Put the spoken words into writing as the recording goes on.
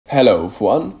Hello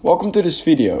everyone, welcome to this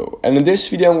video, and in this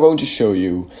video I'm going to show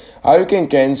you how you can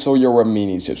cancel your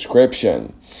Remini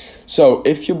subscription. So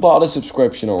if you bought a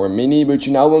subscription on Remini but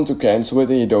you now want to cancel it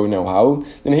and you don't know how,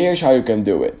 then here's how you can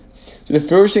do it. So the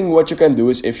first thing what you can do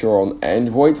is, if you're on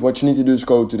Android, what you need to do is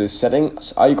go to the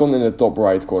settings icon in the top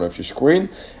right corner of your screen,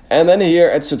 and then here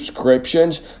at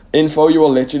subscriptions info you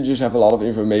will literally just have a lot of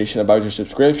information about your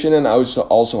subscription and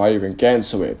also how you can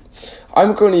cancel it.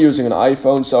 I'm currently using an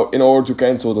iPhone, so in order to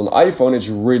cancel it on iPhone it's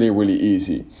really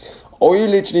easy. All you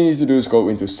literally need to do is go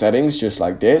into settings just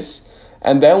like this,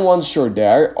 and then once you're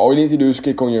there, all you need to do is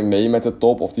click on your name at the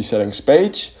top of the settings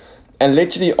page. And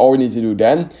literally all you need to do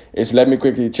then is, let me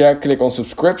quickly check, click on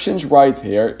subscriptions right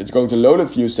here. It's going to load a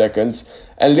few seconds.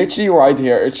 And literally right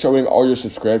here, it's showing all your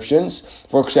subscriptions.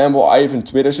 For example, I have a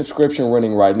Twitter subscription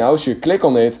running right now. So you click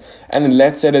on it. And then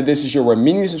let's say that this is your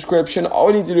Remini subscription. All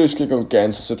you need to do is click on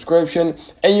cancel subscription.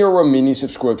 And your Remini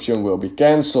subscription will be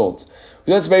cancelled. So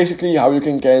that's basically how you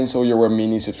can cancel your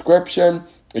Remini subscription.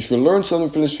 If you learned something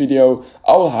from this video,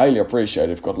 I will highly appreciate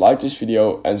it if you could like this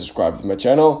video and subscribe to my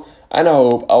channel. And I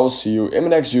hope I will see you in my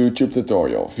next YouTube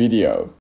tutorial video.